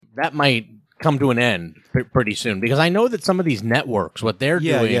that might come to an end pretty soon, because I know that some of these networks, what they're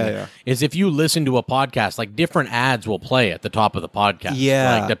doing is if you listen to a podcast, like different ads will play at the top of the podcast,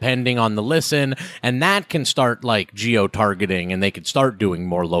 like depending on the listen, and that can start like geo-targeting, and they could start doing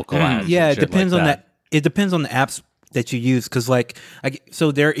more local ads. Yeah, it depends on that. It depends on the apps that you use, because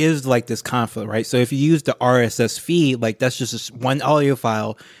so there is like this conflict, right? So if you use the RSS feed, like that's just one audio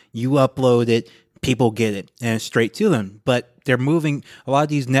file, you upload it, people get it, and it's straight to them. But they're moving, a lot of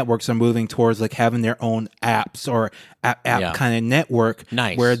these networks are moving towards like having their own apps or app kind of network.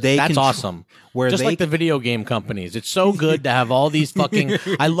 Nice. Where that's awesome. Just like the video game companies. It's so good to have all these fucking,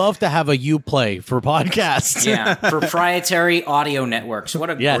 I love to have a Uplay for podcasts. Yeah. Proprietary audio networks. What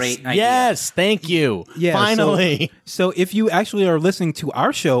a great idea. Yes. Thank you. Yeah. Finally. So if you actually are listening to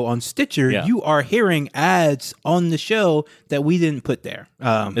our show on Stitcher, you are hearing ads on the show that we didn't put there.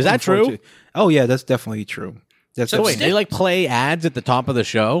 Is that true? Oh yeah, that's definitely true. So wait, they like play ads at the top of the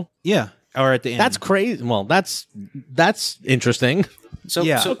show? Yeah, or at the end. That's crazy. Well, that's interesting. So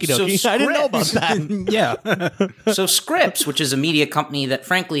I didn't know about that. So Scripps, which is a media company that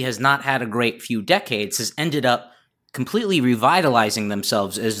frankly has not had a great few decades, has ended up completely revitalizing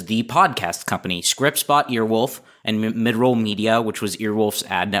themselves as the podcast company. Scripps bought Earwolf and Midroll Media, which was Earwolf's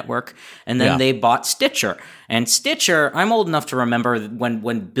ad network, and then they bought Stitcher. And Stitcher, I'm old enough to remember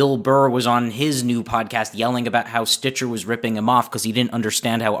when Bill Burr was on his new podcast yelling about how Stitcher was ripping him off because he didn't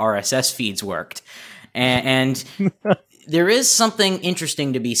understand how RSS feeds worked. And there is something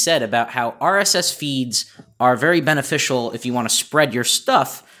interesting to be said about how RSS feeds are very beneficial if you want to spread your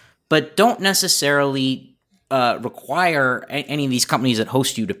stuff, but don't necessarily require any of these companies that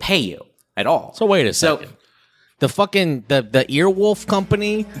host you to pay you at all. So wait a second. The fucking the Earwolf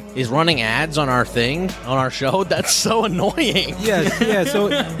company is running ads on our thing, on our show. That's so annoying.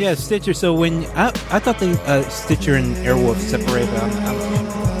 Stitcher. So when I thought they Stitcher and Earwolf separated.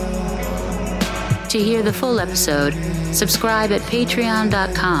 To hear the full episode, subscribe at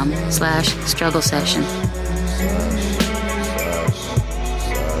patreon.com/struggle session.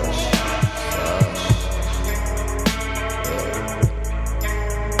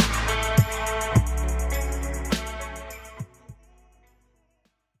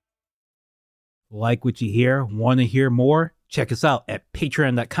 Like what you hear? Want to hear more? Check us out at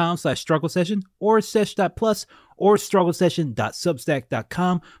patreon.com/struggle session or sesh.plus or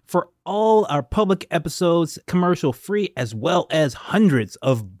strugglesession.substack.com for all our public episodes, commercial free, as well as hundreds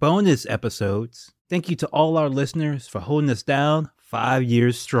of bonus episodes. Thank you to all our listeners for holding us down 5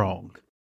 years strong.